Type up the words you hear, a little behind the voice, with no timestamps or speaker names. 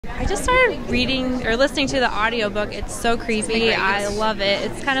I just started reading or listening to the audiobook. It's so creepy. I love it.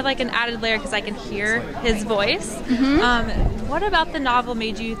 It's kind of like an added layer because I can hear his voice. What about the novel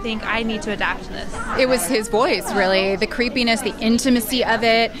made you think I need to adapt to this? It was his voice, really. The creepiness, the intimacy of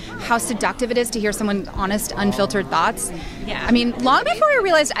it, how seductive it is to hear someone's honest, unfiltered thoughts. Yeah. I mean, long before I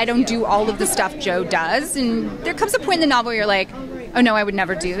realized I don't do all of the stuff Joe does, and there comes a point in the novel where you're like, oh no, I would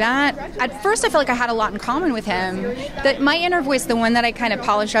never do that. At first I felt like I had a lot in common with him. That my inner voice, the one that I kind of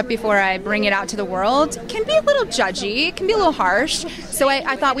polish up before I bring it out to the world, can be a little judgy, can be a little harsh. So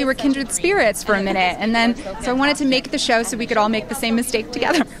I thought we were kindred spirits for a minute. And then, so I wanted to make the show so we could all make the same mistake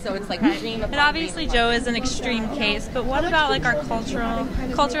together. So it's like, and obviously Joe is an extreme case, but what about like our culture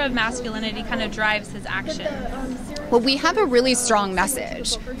of masculinity kind of drives his action? Well, we have a really strong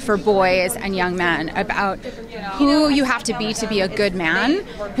message for boys and young men about who you have to be a good man,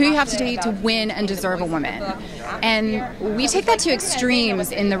 who you have to be to win and deserve a woman. And we take that to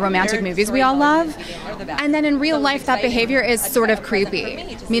extremes in the romantic movies we all love. And then in real life, that behavior is sort of creepy.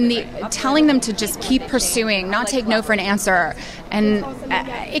 I mean, telling them to just keep pursuing, not take no for an answer. And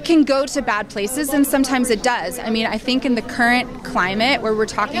it can go to bad places, and sometimes it does. I mean, I think in the current climate where we're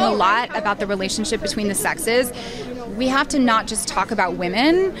talking a lot about the relationship between the sexes, we have to not just talk about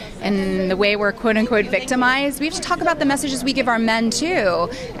women and the way we're quote-unquote victimized. We have to talk about the messages we give our men too,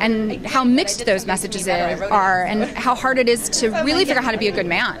 and how mixed those messages are, and how hard it is to really figure out how to be a good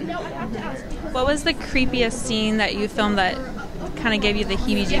man. What was the creepiest scene that you filmed that kind of gave you the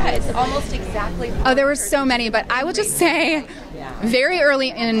heebie-jeebies? Yeah, it's almost exactly. Oh, there were so many, but I will just say, very early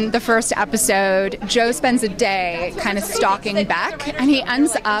in the first episode, Joe spends a day kind of stalking Beck, and he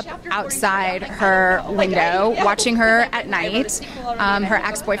ends up outside her window watching her at night. Her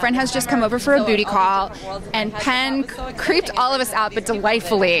ex-boyfriend has just come over for a booty call, and Penn creeped all of us out, but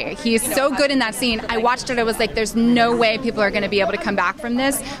delightfully. He's so good in that scene. I watched it, I was like, there's no way people are going to be able to come back from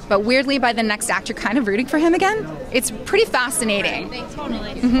this, but weirdly, by the next act, you're kind of rooting for him again. It's pretty fascinating.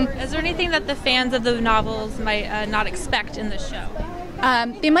 Totally. Is there anything that the fans of the novels might not expect in the show?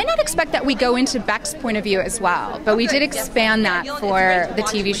 They might not expect that we go into Beck's point of view as well, but we did expand that for the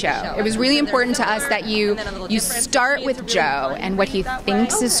TV show. It was really important to us that you start with Joe and what he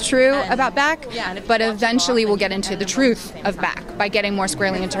thinks is true about Beck, but eventually we'll get into the truth of Beck by getting more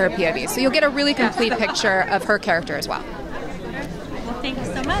squarely into her POV. So you'll get a really complete picture of her character as well. Well, thank you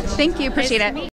so much. Thank you. Appreciate it.